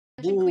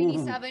Queen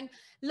Ooh. e7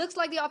 looks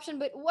like the option,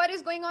 but what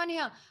is going on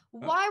here?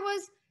 Why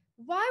was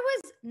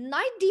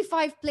knight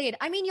d5 played?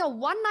 I mean, your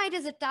one knight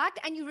is attacked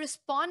and you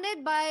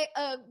responded by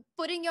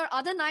putting your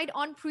other knight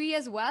on pre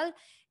as well.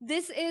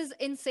 This is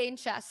insane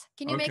chess.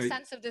 Can you make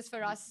sense of this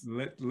for us?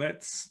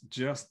 Let's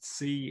just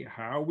see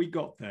how we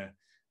got there.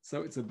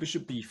 So it's a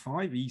bishop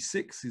b5,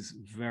 e6 is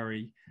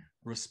very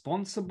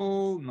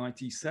responsible, knight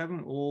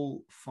e7,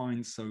 all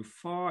fine so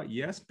far.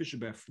 Yes, bishop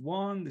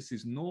f1, this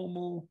is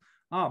normal.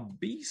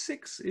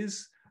 B6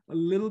 is a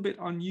little bit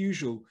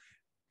unusual.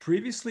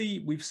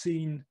 Previously, we've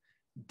seen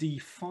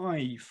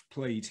d5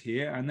 played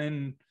here, and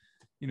then,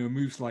 you know,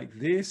 moves like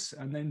this,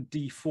 and then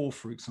d4,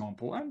 for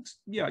example. And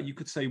yeah, you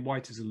could say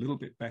white is a little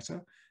bit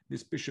better.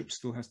 This bishop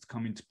still has to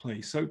come into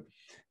play. So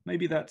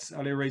maybe that's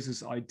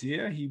Alireza's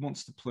idea. He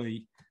wants to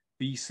play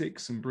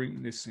b6 and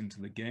bring this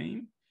into the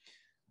game.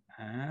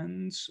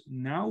 And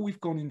now we've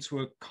gone into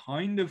a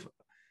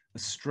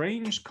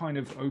strange kind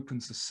of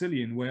open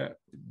Sicilian where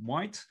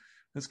white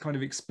has kind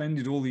of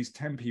expended all these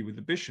tempi with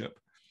the bishop,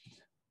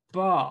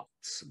 but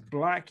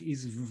black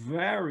is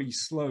very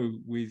slow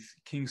with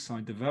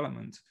kingside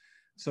development.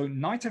 So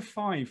knight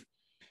f5,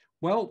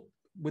 well,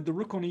 with the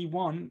rook on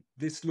e1,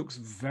 this looks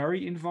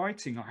very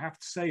inviting, I have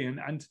to say.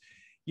 And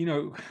you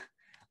know,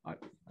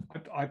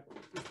 I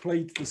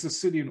played the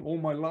Sicilian all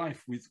my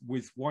life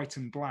with white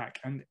and black.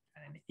 And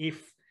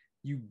if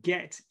you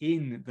get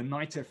in the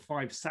knight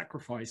f5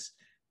 sacrifice,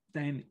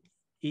 then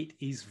it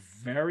is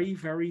very,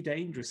 very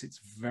dangerous. It's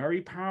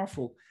very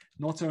powerful.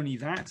 Not only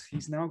that,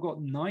 he's now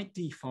got knight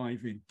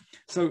d5 in.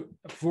 So,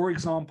 for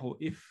example,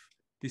 if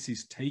this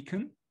is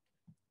taken,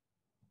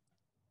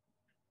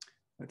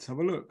 let's have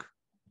a look.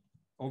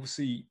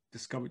 Obviously,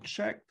 discovered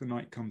check, the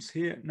knight comes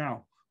here.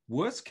 Now,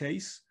 worst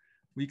case,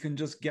 we can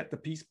just get the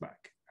piece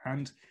back.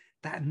 And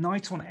that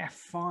knight on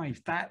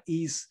f5, that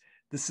is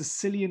the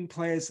Sicilian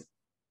player's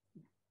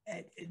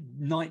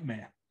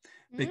nightmare,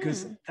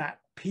 because that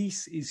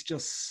piece is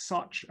just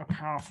such a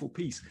powerful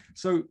piece.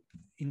 So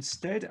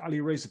instead,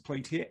 Alireza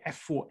played here,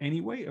 f4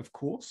 anyway, of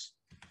course.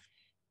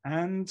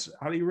 And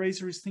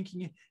Alireza is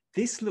thinking,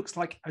 this looks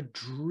like a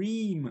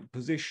dream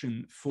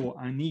position for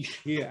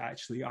Anish here,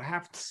 actually. I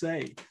have to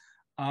say,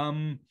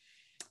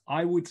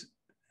 I would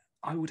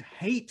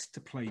hate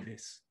to play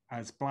this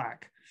as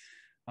black.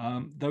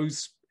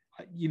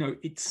 You know,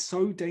 it's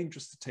so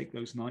dangerous to take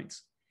those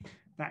knights.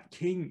 That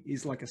king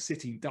is like a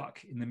sitting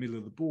duck in the middle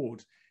of the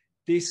board.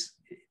 This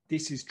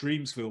is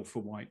Dreamsville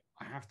for white,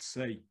 I have to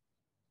say.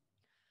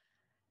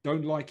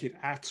 Don't like it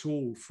at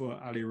all for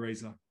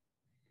Alireza.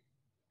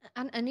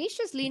 And Anish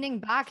is leaning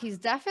back. He's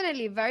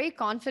definitely very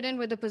confident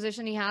with the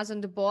position he has on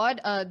the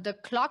board. The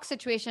clock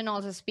situation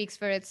also speaks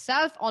for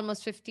itself.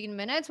 Almost 15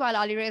 minutes, while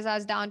Alireza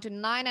is down to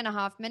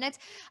 9.5 minutes.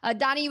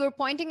 Danny, you were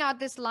pointing out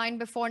this line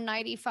before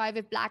knight e5.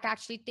 If black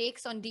actually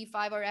takes on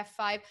d5 or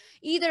f5,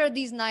 either of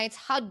these knights,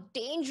 how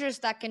dangerous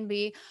that can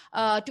be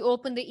to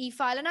open the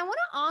e-file. And I want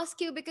to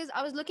ask you, because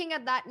I was looking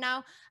at that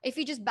now, if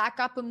you just back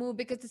up a move,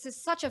 because this is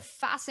such a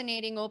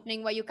fascinating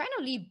opening where you kind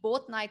of leave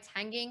both knights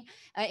hanging,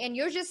 and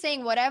you're just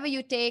saying whatever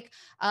you take,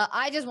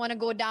 I just want to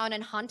go down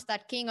and hunt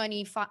that king on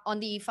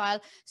the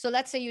e-file. So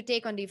let's say you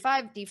take on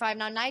d5.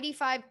 Now knight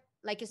e5,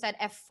 like you said,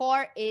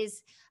 f4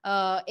 is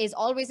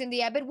always in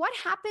the air. But what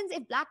happens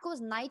if black goes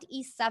knight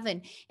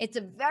e7? It's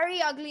a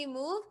very ugly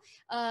move,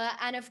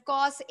 and of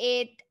course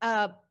it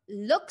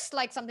looks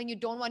like something you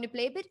don't want to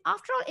play. But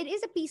after all, it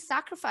is a piece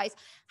sacrifice.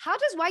 How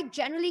does white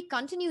generally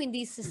continue in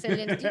these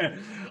Sicilians? Do you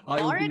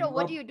ignore it, or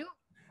what do you do?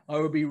 I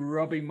would be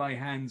rubbing my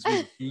hands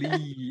with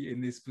glee in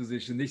this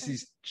position. This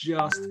is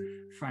just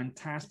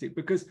fantastic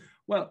because,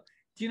 well,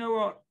 do you know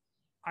what?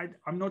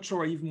 I'm not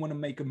sure I even want to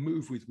make a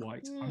move with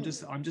white. I'm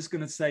just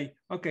going to say,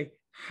 okay,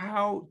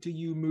 how do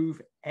you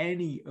move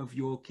any of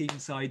your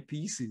kingside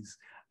pieces?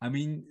 I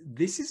mean,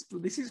 this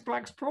is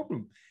black's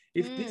problem.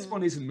 If this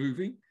one isn't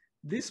moving,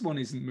 this one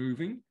isn't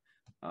moving.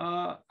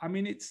 I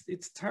mean,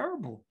 it's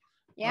terrible.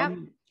 Yeah.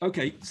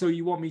 Okay, so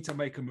you want me to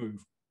make a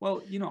move?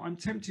 Well, you know, I'm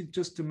tempted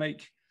just to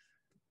make.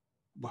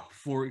 Well,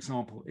 for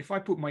example, if I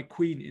put my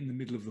queen in the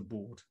middle of the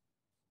board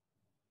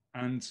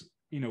and,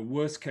 you know,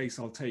 worst case,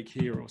 I'll take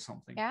here or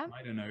something. Yeah.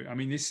 I don't know. I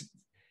mean,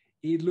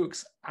 it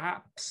looks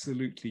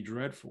absolutely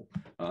dreadful.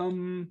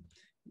 Can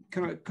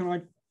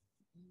I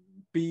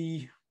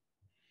be...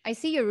 I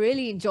see you're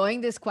really enjoying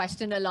this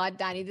question a lot,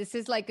 Danny. This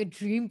is like a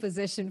dream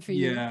position for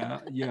you.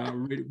 Yeah,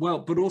 really. Well,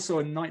 but also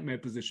a nightmare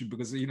position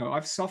because, you know,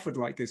 I've suffered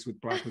like this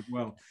with black as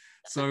well.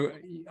 So,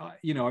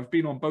 you know, I've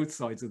been on both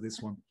sides of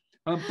this one.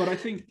 But I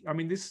think, I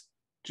mean, this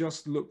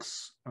just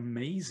looks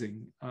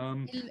amazing.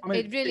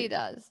 It really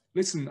does.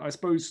 Listen, I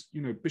suppose,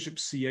 you know, bishop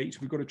c8,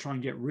 we've got to try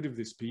and get rid of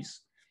this piece.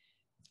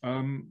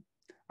 I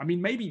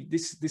mean, maybe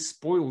this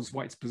spoils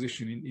white's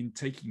position in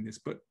taking this,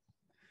 but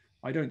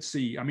I don't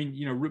see. I mean,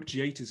 you know, rook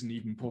g8 isn't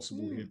even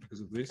possible here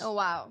because of this. Oh,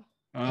 wow.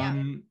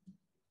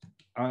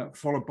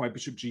 Followed by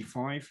bishop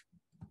g5.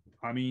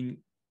 I mean,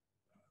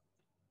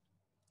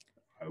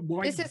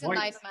 white, this is a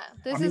nightmare.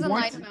 This is a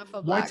nightmare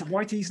for black.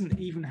 White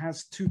even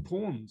has 2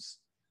 pawns.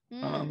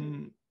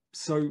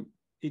 So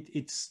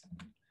it's,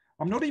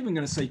 I'm not even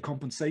going to say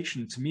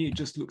compensation. To me, it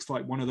just looks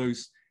like one of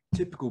those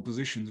typical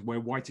positions where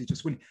white is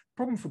just winning.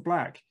 Problem for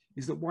black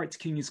is that white's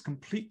king is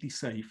completely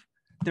safe.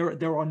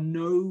 There are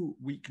no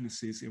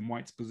weaknesses in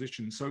white's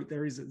position, so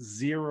there is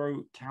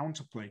zero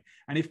counterplay.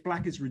 And if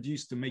black is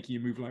reduced to making a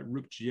move like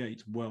rook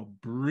g8, well,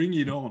 bring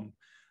it on.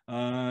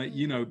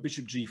 You know,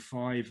 bishop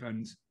g5,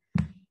 and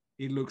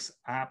it looks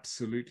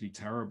absolutely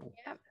terrible.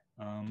 Yep.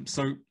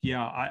 So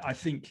yeah, I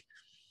think,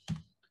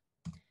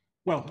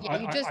 well, yeah,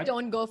 you just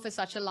don't go for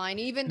such a line.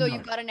 Even though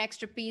you've got an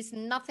extra piece,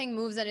 nothing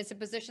moves, and it's a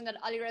position that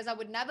Alireza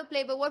would never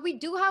play. But what we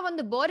do have on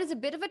the board is a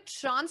bit of a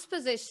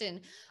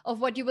transposition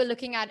of what you were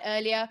looking at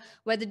earlier,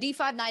 where the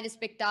d5 knight is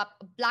picked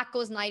up, black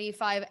goes knight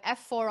e5,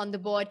 f4 on the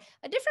board,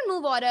 a different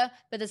move order,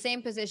 but the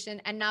same position,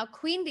 and now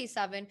queen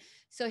d7.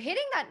 So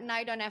hitting that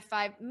knight on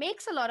f5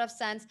 makes a lot of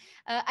sense.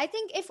 I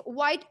think if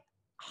white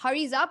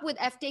hurries up with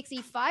f takes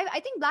e5, I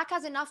think black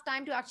has enough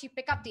time to actually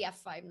pick up the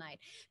f5 knight,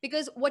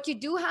 because what you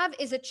do have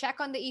is a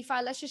check on the e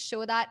file. Let's just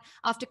show that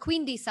after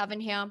queen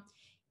d7 here.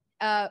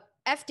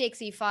 F takes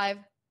e5,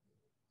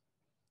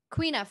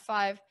 queen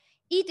f5,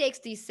 e takes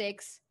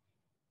d6.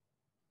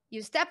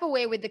 You step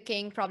away with the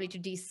king, probably to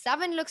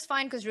d7 looks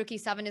fine because rook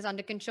e7 is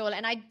under control.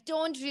 And I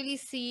don't really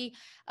see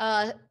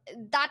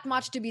that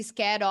much to be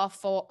scared of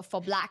for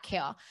black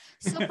here.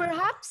 So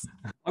perhaps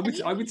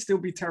I would still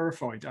be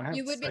terrified. I have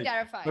you to would say. be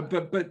terrified.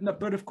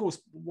 But of course,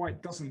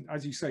 white doesn't,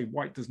 as you say,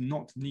 white does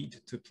not need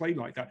to play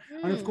like that.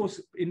 And of course,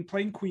 in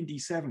playing queen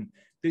d7,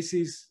 this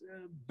is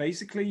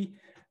basically,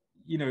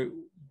 you know,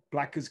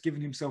 black has given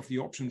himself the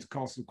option to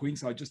castle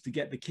queenside just to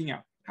get the king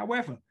out.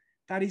 However,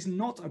 that is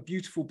not a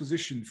beautiful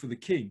position for the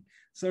king.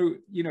 So,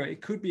 you know, it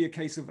could be a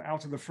case of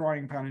out of the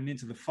frying pan and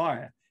into the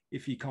fire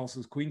if he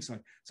castles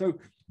queenside. So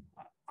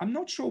I'm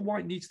not sure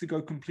white needs to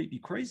go completely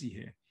crazy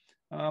here.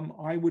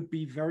 I would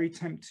be very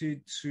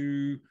tempted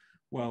to,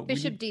 well...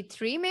 Bishop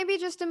d3, maybe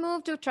just a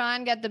move to try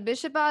and get the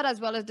bishop out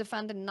as well as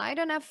defend the knight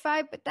on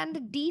f5. But then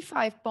the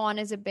d5 pawn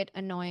is a bit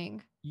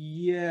annoying.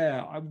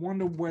 Yeah, I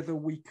wonder whether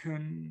we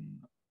can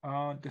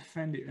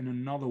defend it in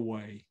another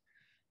way.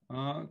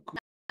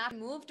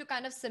 Move to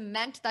kind of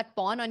cement that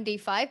pawn on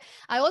d5.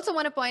 I also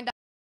want to point